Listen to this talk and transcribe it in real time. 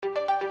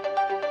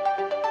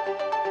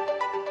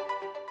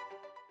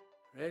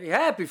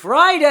Happy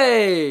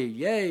Friday!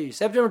 Yay!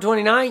 September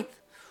 29th,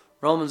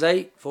 Romans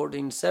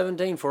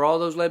 8:14-17. For all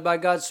those led by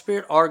God's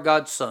Spirit are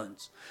God's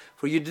sons.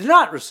 For you did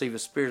not receive a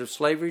spirit of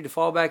slavery to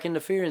fall back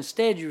into fear.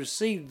 Instead, you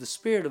received the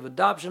spirit of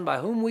adoption by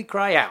whom we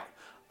cry out,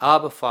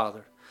 Abba,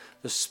 Father.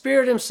 The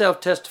Spirit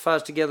Himself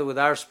testifies together with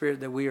our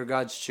spirit that we are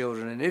God's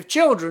children. And if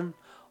children,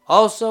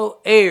 also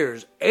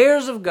heirs,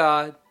 heirs of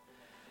God,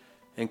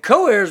 and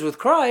co-heirs with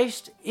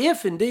Christ,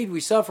 if indeed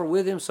we suffer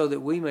with Him, so that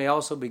we may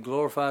also be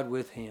glorified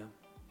with Him.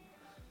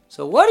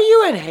 So what do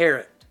you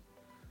inherit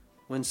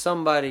when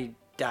somebody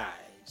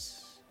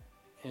dies?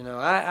 You know,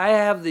 I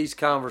have these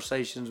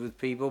conversations with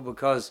people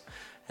because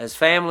as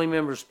family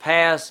members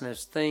pass and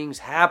as things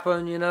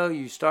happen, you know,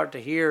 you start to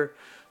hear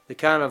the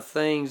kind of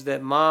things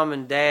that mom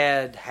and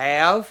dad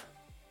have,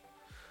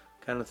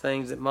 kind of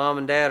things that mom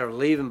and dad are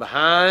leaving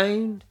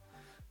behind.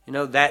 You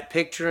know, that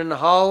picture in the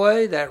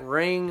hallway, that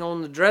ring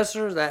on the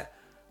dresser, that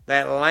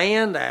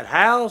land, that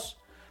house,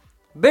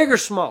 big or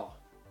small,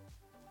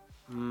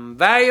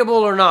 valuable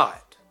or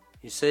not.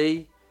 You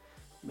see,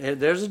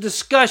 there's a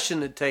discussion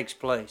that takes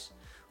place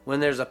when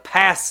there's a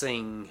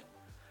passing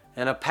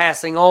and a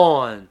passing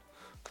on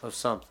of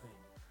something.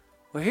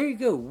 Well, here you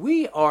go.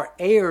 We are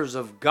heirs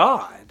of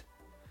God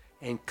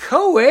and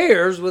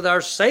co-heirs with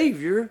our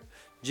Savior,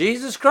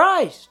 Jesus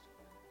Christ.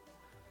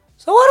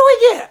 So what do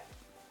we get?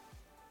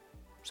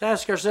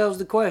 Let's ask ourselves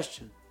the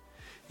question.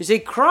 You see,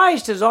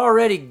 Christ has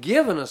already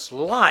given us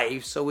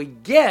life, so we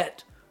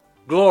get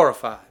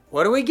glorified.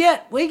 What do we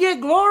get? We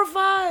get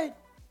glorified.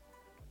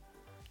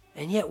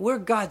 And yet we're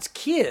God's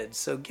kids,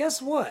 so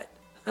guess what?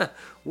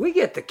 We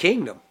get the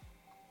kingdom.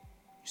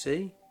 You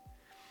see?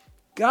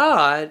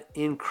 God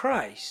in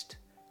Christ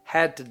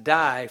had to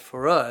die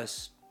for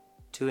us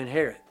to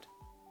inherit.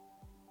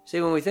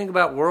 See, when we think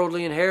about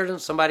worldly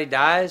inheritance, somebody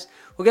dies.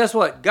 Well, guess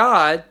what?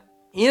 God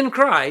in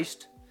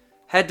Christ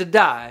had to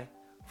die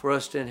for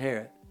us to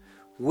inherit.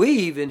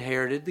 We've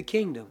inherited the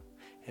kingdom,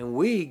 and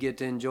we get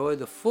to enjoy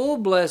the full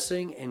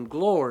blessing and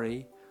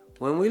glory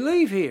when we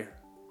leave here.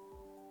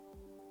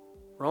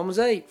 Romans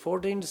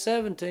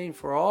 8:14-17.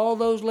 For all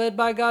those led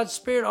by God's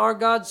Spirit are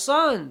God's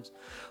sons.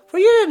 For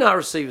you did not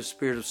receive a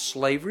spirit of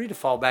slavery to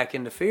fall back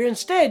into fear.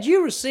 Instead,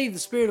 you received the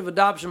spirit of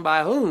adoption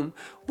by whom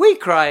we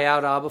cry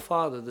out, Abba,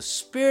 Father. The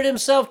Spirit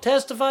Himself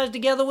testifies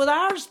together with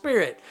our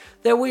spirit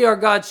that we are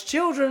God's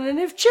children, and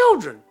if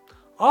children,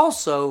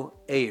 also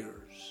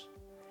heirs.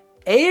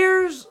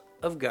 Heirs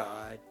of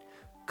God,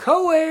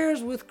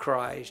 co-heirs with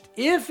Christ,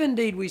 if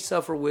indeed we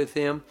suffer with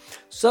Him,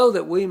 so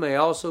that we may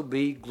also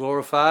be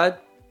glorified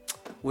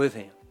with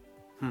Him.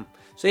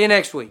 See you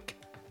next week.